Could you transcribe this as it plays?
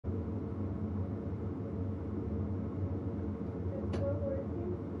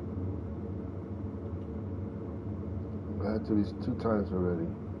got to these 2 times already.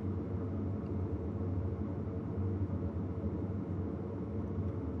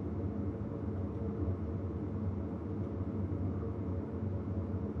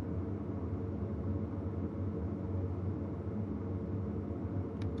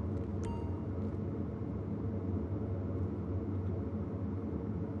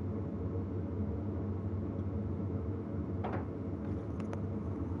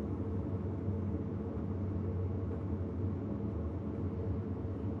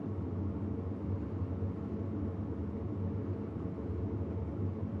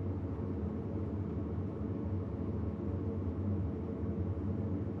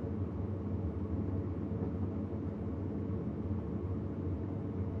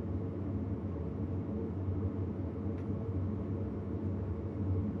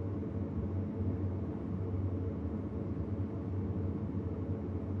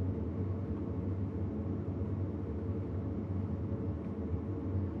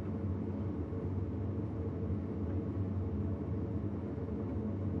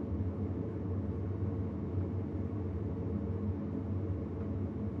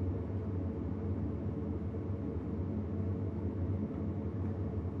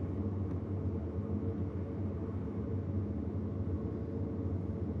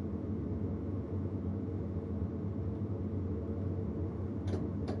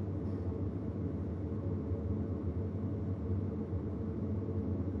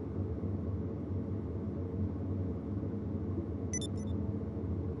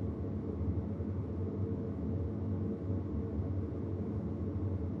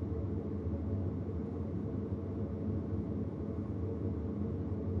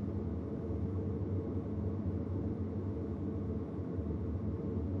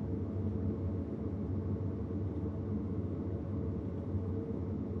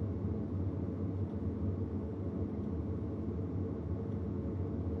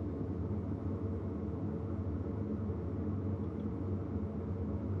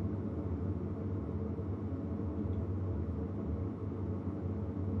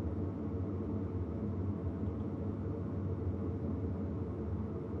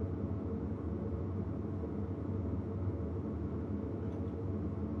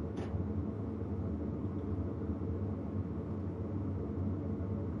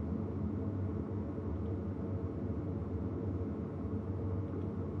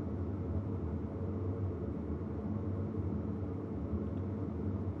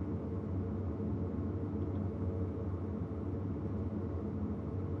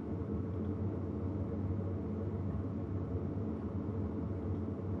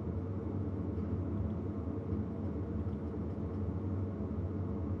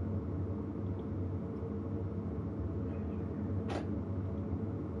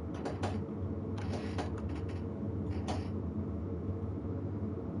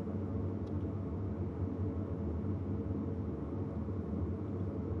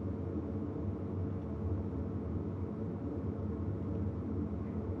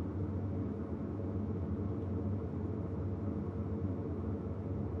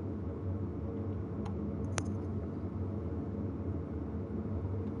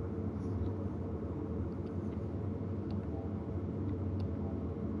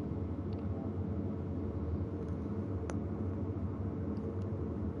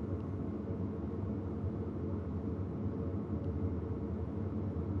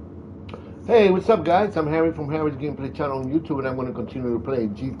 Hey, what's up, guys? I'm Harry from Harry's Gameplay channel on YouTube, and I'm going to continue to play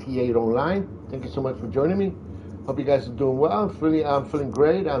GTA Online. Thank you so much for joining me. Hope you guys are doing well. I'm feeling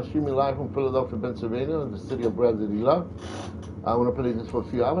great. I'm streaming live from Philadelphia, Pennsylvania, in the city of brotherly love. I want to play this for a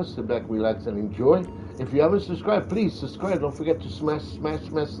few hours. Sit back, relax, and enjoy. If you haven't subscribed, please subscribe. Don't forget to smash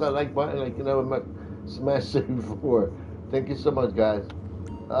that like button like you never smashed it before. Thank you so much, guys.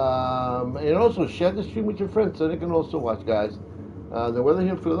 And also share the stream with your friends so they can also watch, guys. The weather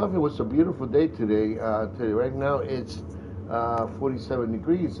here in Philadelphia was a beautiful day today. Right now it's 47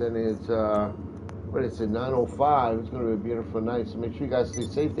 degrees, and it's what is it, 9:05. It's going to be a beautiful night. So make sure you guys stay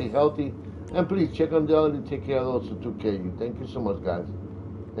safe, stay healthy, and please check on the elderly, take care of those who took care of you. Thank you so much, guys.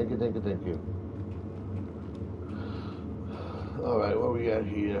 Thank you, thank you, thank you. All right, what we got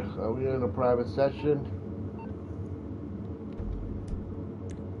here? Are we in a private session?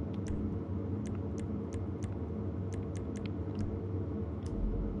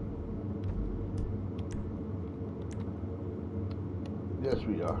 Yes,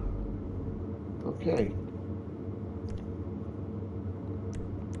 we are. Okay.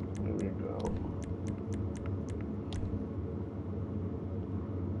 Here we go.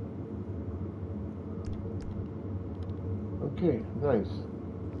 Okay, nice.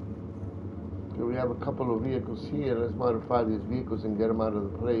 So we have a couple of vehicles here. Let's modify these vehicles and get them out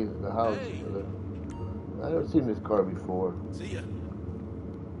of the place, the house. Hey. I've never seen this car before. See ya.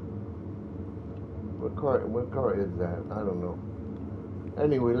 What car is that? I don't know.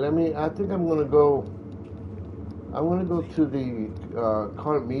 Anyway, I think I'm gonna go to the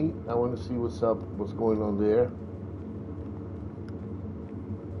car meet. I want to see what's up, what's going on there.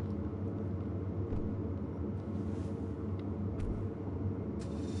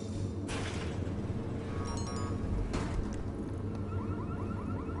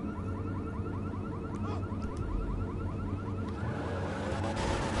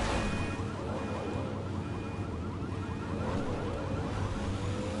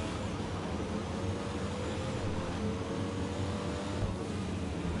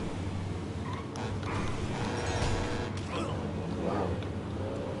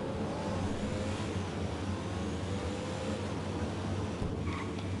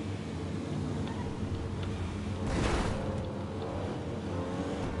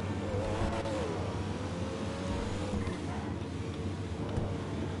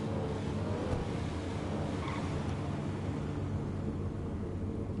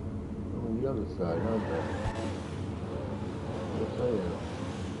 The other side, aren't they? Yes, I am.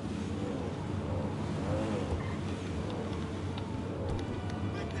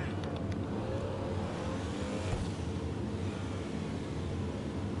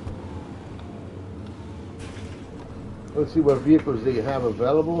 Let's see what vehicles they have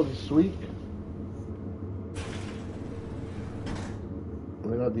available this week.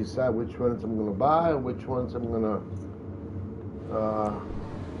 I'm gonna decide which ones I'm gonna buy and which ones I'm gonna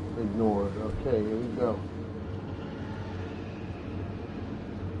ignore. Okay, here we go.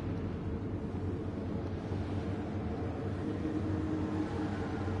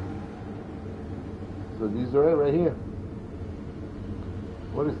 So these are it right here.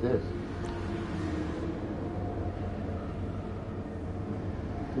 What is this?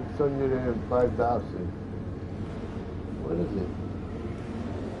 605,000. What is it?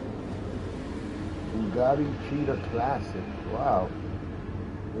 Bugatti Cheetah Classic. Wow.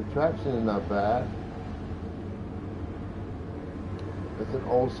 The traction is not bad. It's an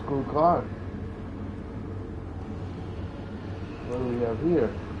old school car. What do we have here?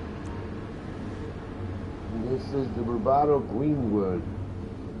 And this is the Bravado Greenwood.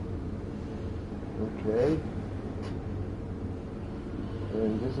 Okay.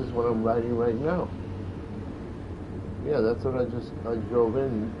 And this is what I'm riding right now. Yeah, that's what I drove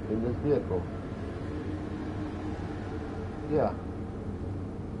in this vehicle. Yeah.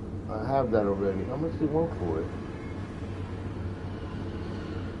 I have that already. How much do you want for it?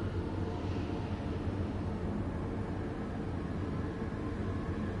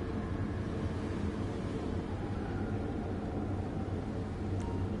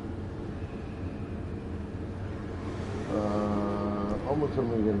 Almost $1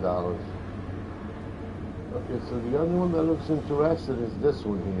 million. Okay, so the only one that looks interested is this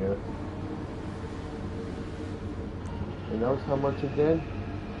one here. And that was how much again?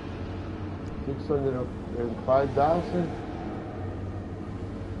 605,000.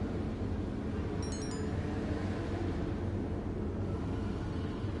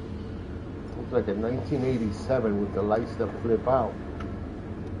 Looks like a 1987 with the lights that flip out.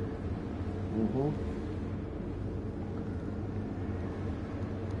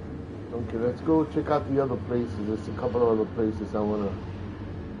 Okay, let's go check out the other places. There's a couple of other places I wanna.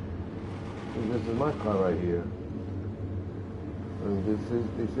 This is my car right here. And this is,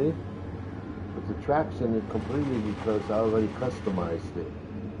 you see? But the traction is completely because I already customized it.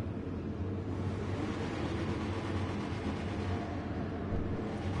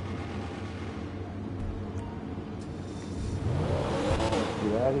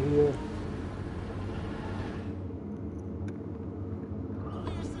 Get out of here.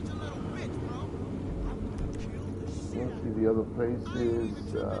 Let's see the other places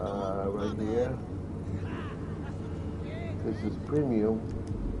right here. This is premium.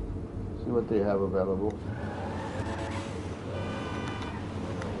 See what they have available.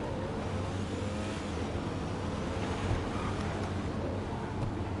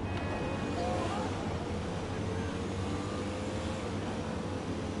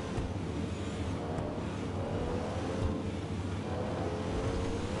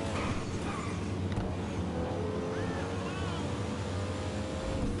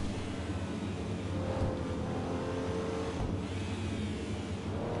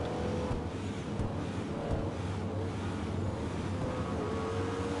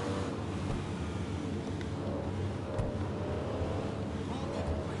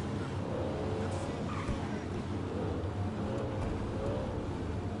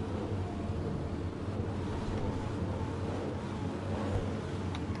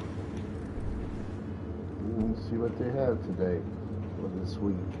 what they have today or this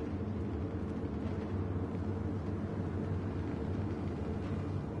week.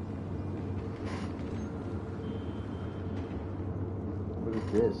 What is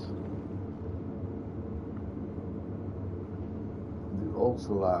this? The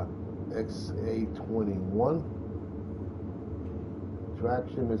Ocelot XA21.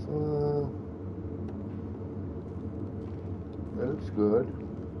 Traction is, that looks good.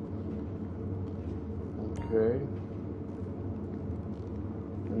 Okay.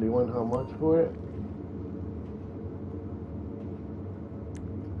 And they want how much for it?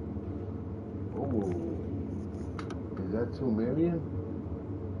 Oh, is that 2 million?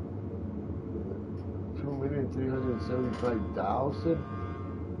 2,375,000?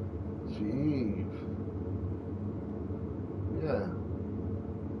 Jeez. Yeah.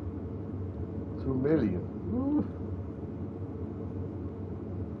 2 million. Ooh.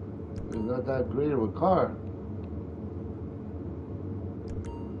 It's not that great of a car.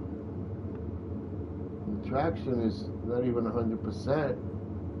 The traction is not even 100%.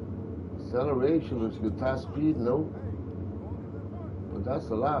 Acceleration looks good. Top speed, no. But that's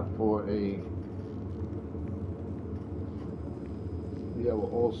a lot for a. We have an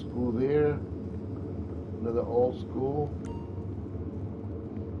old school there. Another old school.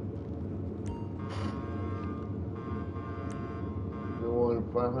 They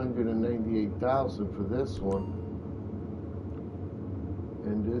want 598,000 for this one.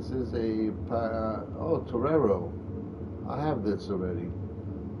 And this is a Torero. I have this already.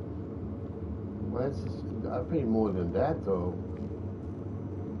 I paid more than that though.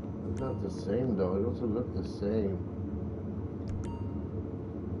 It's not the same though. It doesn't look the same.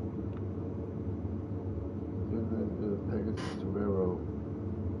 The Pegasus Torero.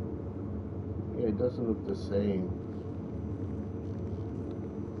 Yeah, it doesn't look the same.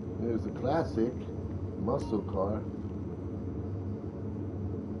 There's the classic muscle car.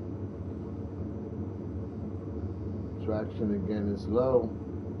 Traction again is low.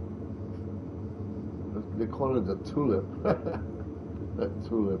 They call it the Tulip. That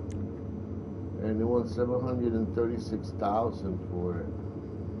Tulip. And they want 736,000 for it.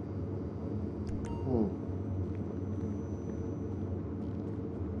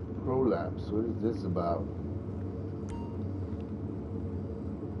 Prolapse. What is this about?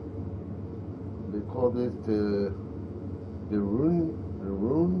 They call this the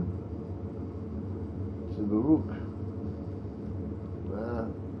Rune. It's the Baruch.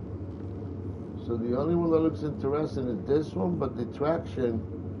 So the only one that looks interesting is this one, but the traction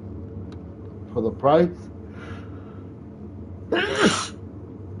for the price,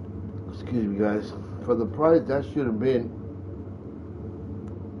 excuse me guys, for the price that should have been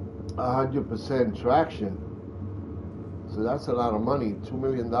 100% traction. So that's a lot of money, $2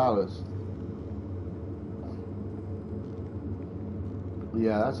 million.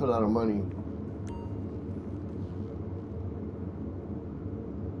 Yeah, that's a lot of money.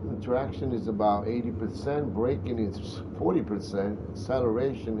 Traction is about 80%, braking is 40%,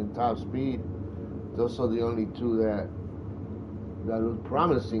 acceleration and top speed, those are the only two that look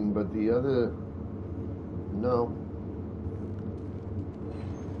promising, but the other, no.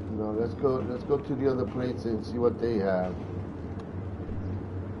 Let's go to the other plates and see what they have.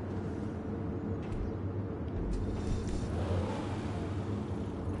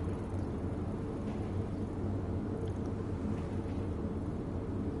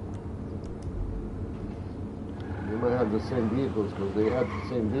 Might have the same vehicles because they have the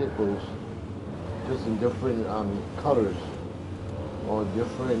same vehicles, just in different colors or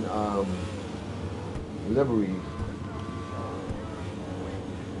different liveries.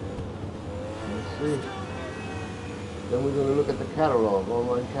 Let's see. Then we're going to look at the catalog,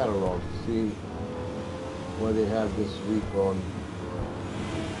 online catalog, to see what they have this week on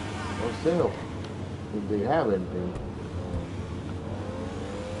sale, if they have anything.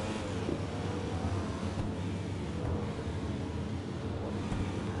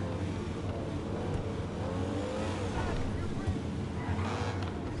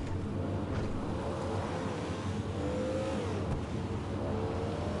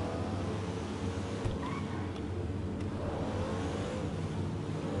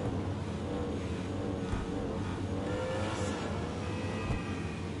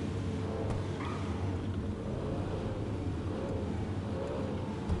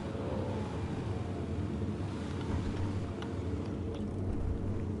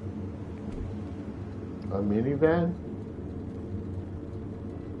 A minivan?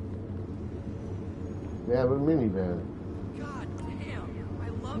 They have a minivan. God damn! I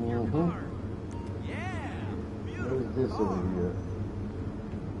love your car. Yeah. What is this over here?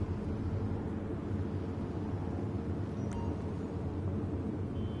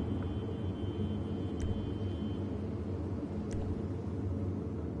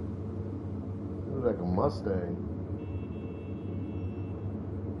 Looks like a Mustang.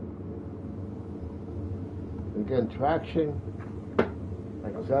 Again, traction,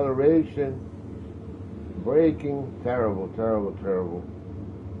 acceleration, braking, terrible, terrible, terrible.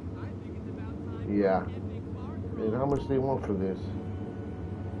 Yeah. And how much they want for this?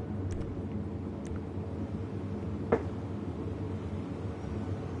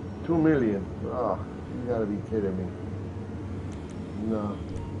 $2 million. Oh, you gotta be kidding me. No.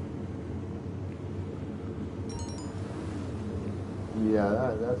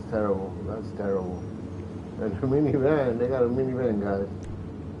 Yeah, that's terrible. That's terrible. And the minivan, they got a minivan, guys.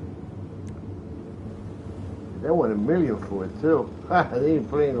 They want $1 million for it too. They ain't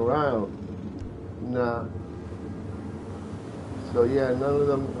playing around. Nah. So yeah, none of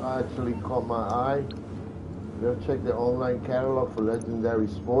them actually caught my eye. They'll check their online catalog for legendary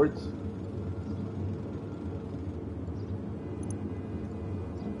sports.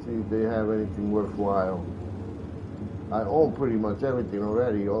 Let's see if they have anything worthwhile. I own pretty much everything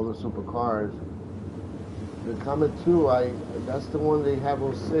already, all the supercars. The Comet 2, that's the one they have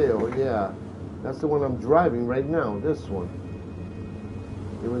on sale, yeah. That's the one I'm driving right now, this one.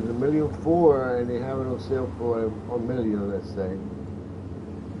 It was $1.4 million and they have it on sale for $1 million, let's say.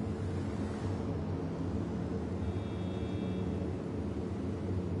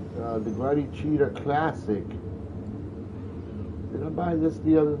 The Grady Cheetah Classic. Did I buy this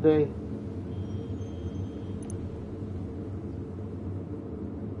the other day?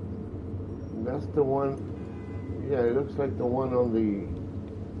 That's the one. Yeah, it looks like the one on the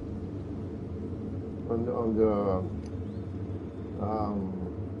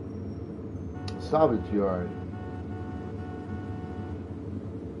salvage yard.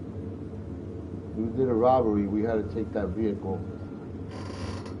 We did a robbery. We had to take that vehicle.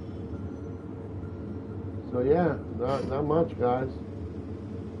 So yeah, not much, guys.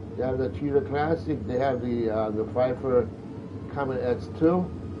 They have the Cheetah Classic. They have the Pfeiffer Comet X2.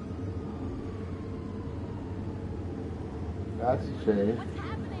 That's a shame. What's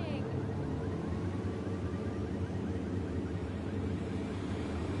happening?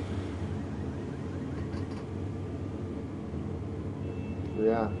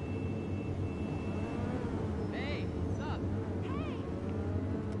 Yeah. Hey, what's up? Hey!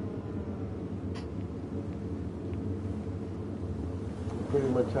 Pretty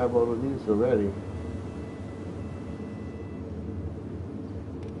much have all of these already.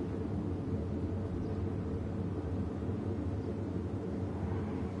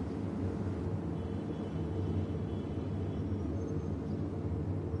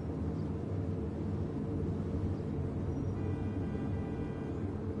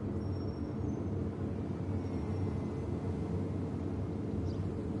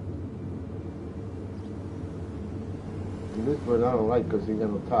 This one I don't like because he got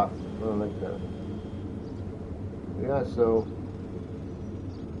no top. I don't like that. Yeah, so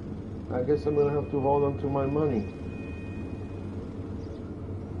I guess I'm gonna have to hold on to my money.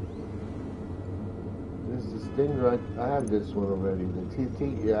 This is the Stinger. I have this one already. The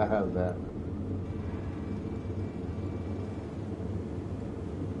TT, yeah, I have that.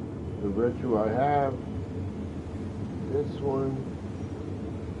 The Virtue I have. This one.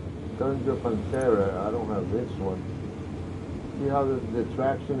 Thunder Pantera. I don't have this one. See how the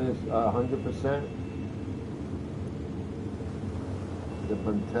traction is 100%? The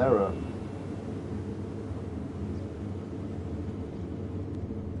Pantera.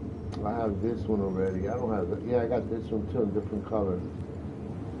 I have this one already. I don't have it. Yeah, I got this one too in different color.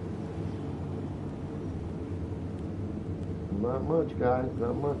 Not much, guys.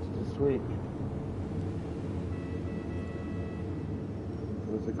 Not much this week.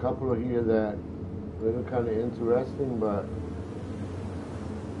 There's a couple of here that look kind of interesting, but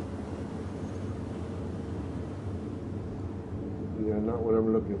yeah, not what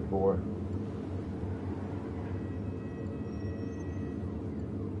I'm looking for.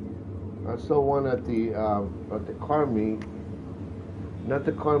 I saw one at the car meet, not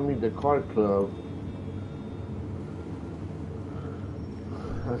the car meet, the car club.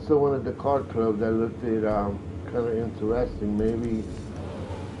 I saw one at the car club that looked at kind of interesting. Maybe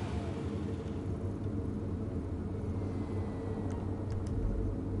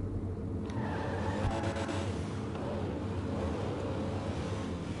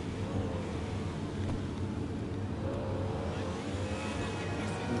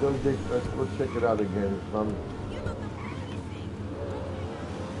let's go check it out again. Let's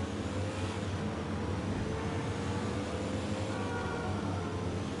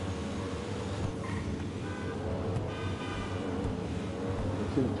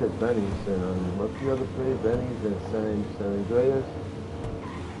see, check Benny's and what's the other place? Benny's and San Andreas.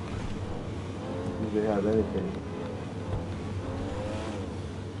 if they have anything.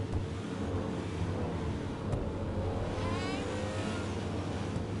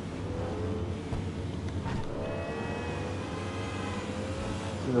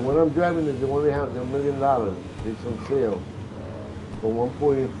 See, the one I'm driving is the one they have, the $1 million. It's on sale for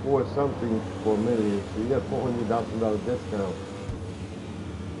 1.4 something for $1 million. So you got $400,000 discount.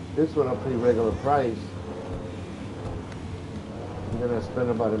 This one I'll pay regular price. I'm gonna spend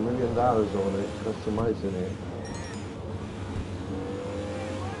about $1 million on it, customizing it.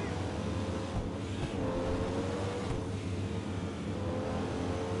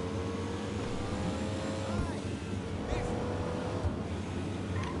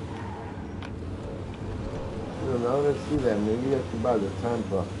 Now let's see that. Maybe I should buy the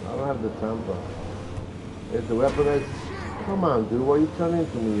Tampa. I don't have the Tampa. Is the weaponized? Come on, dude. Why are you turning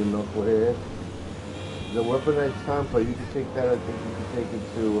to me, you knucklehead? The weaponized Tampa, you can take that. I think you can take it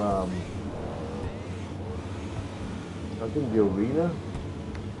to, I think the arena.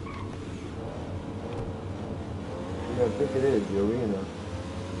 Yeah, I think it is the arena.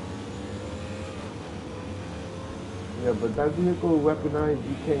 Yeah, but that vehicle weaponized,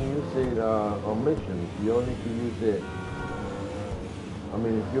 you can't use it on missions. You only can use it. I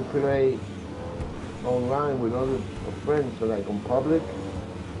mean, if you play online with other friends, so like on public,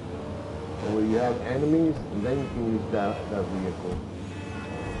 or where you have enemies, then you can use that vehicle.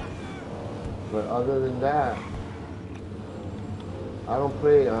 But other than that, I don't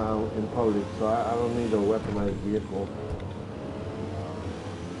play in public, so I don't need a weaponized vehicle.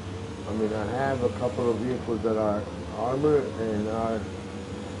 I mean, I have a couple of vehicles that are armor and I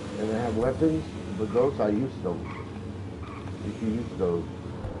have weapons, but those I use them. You can use those.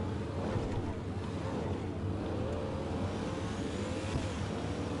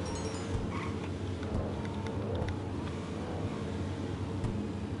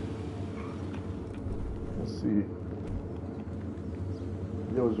 Let's see.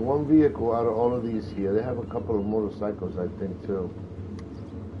 There was one vehicle out of all of these here. They have a couple of motorcycles, I think, too.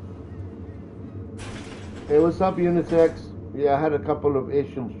 Hey, what's up, Unitex? Yeah, I had a couple of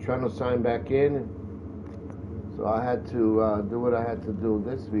issues trying to sign back in, so I had to do what I had to do.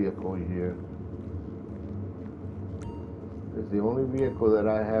 This vehicle here is the only vehicle that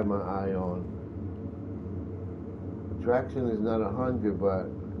I have my eye on. The traction is not 100, but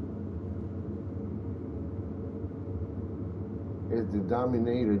it's the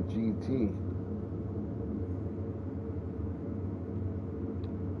Dominator GT.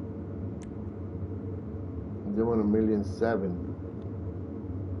 They want $1.7 million.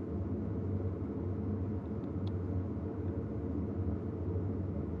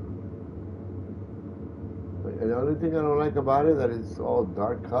 And the only thing I don't like about it is that it's all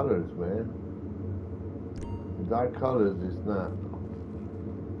dark colors, man. Dark colors is not.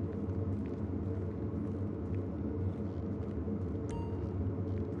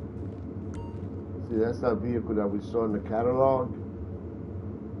 See, that's that vehicle that we saw in the catalog.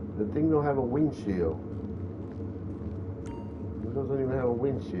 The thing don't have a windshield. It doesn't even have a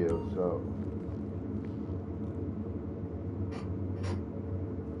windshield, so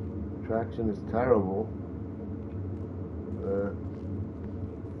traction is terrible.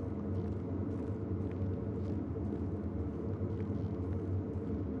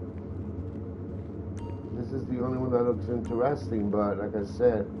 This is the only one that looks interesting, but like I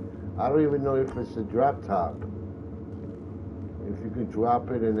said, I don't even know if it's a drop top. If you could drop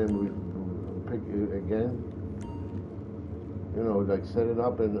it and then we pick it again. You know, like set it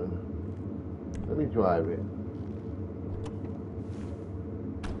up and let me drive it.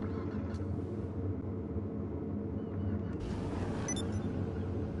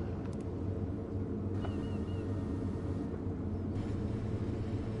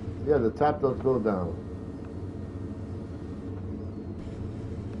 Yeah, the top does go down.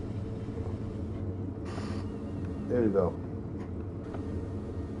 There you go.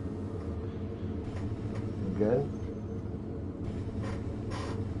 Again.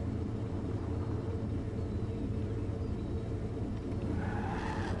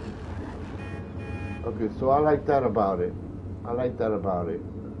 Okay, so I like that about it. I like that about it.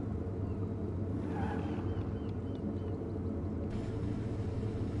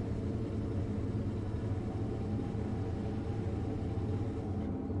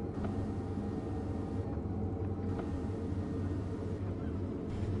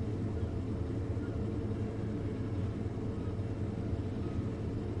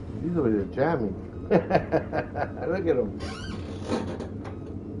 He's over there jamming. Look at him.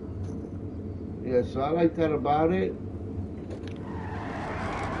 Yeah, so I like that about it.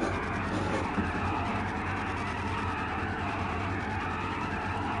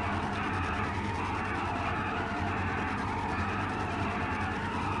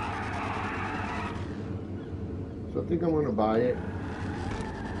 think I'm gonna buy it.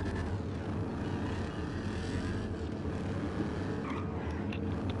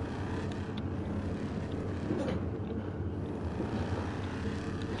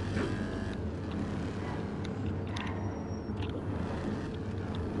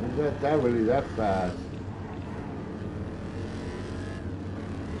 Isn't that really that fast?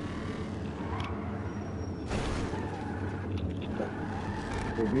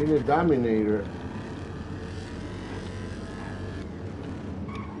 For being a dominator.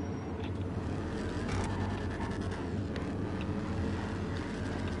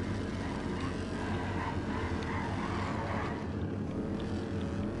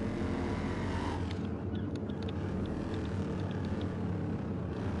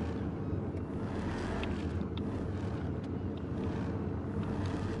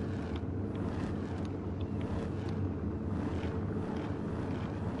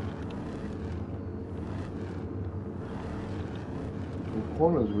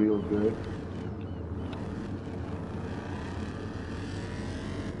 Corner's real good.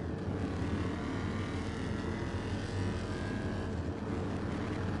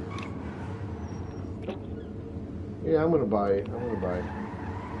 Yeah, I'm gonna buy it. I'm gonna buy it.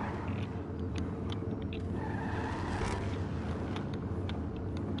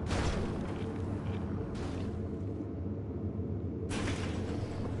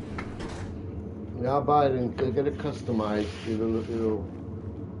 Yeah, I'll buy it and get it customized. It'll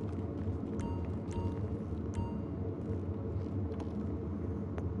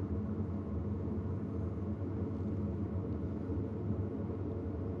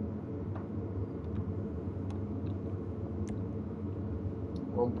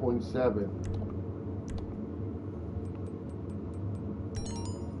 .7.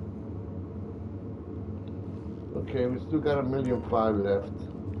 Okay, we still got 1,000,005 left.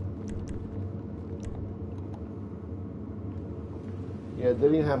 Yeah, they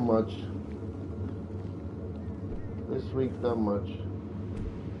didn't have much. This week, not much.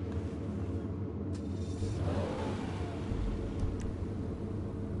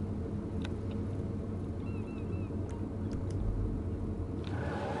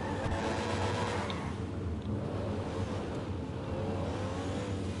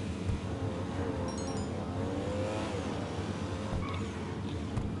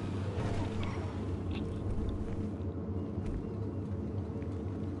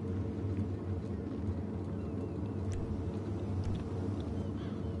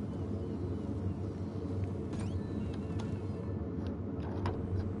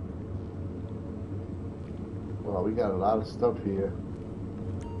 Wow, we got a lot of stuff here.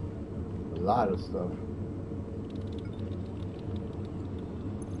 A lot of stuff.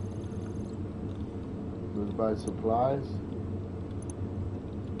 Let's buy supplies.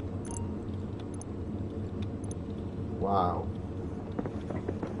 Wow.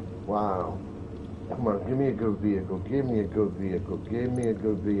 Wow. Come on, give me a good vehicle. Give me a good vehicle. Give me a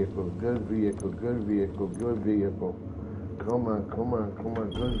good vehicle. Good vehicle. Good vehicle. Good vehicle. Come on, come on, come on.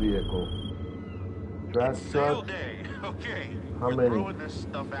 Good vehicle. Trash truck. Day. Okay. How We're many? throwing this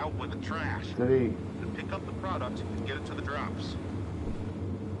stuff out with the trash. 3. To pick up the product and get it to the drops.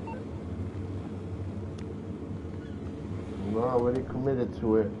 No, I already committed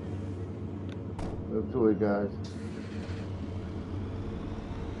to it. Let's do it, guys.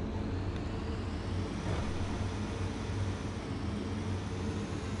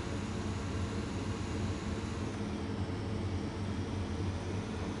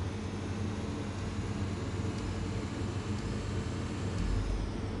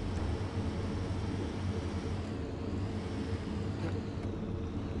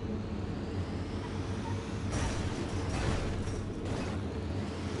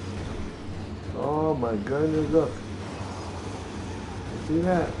 Oh my goodness, look. See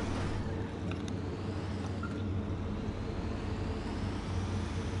that?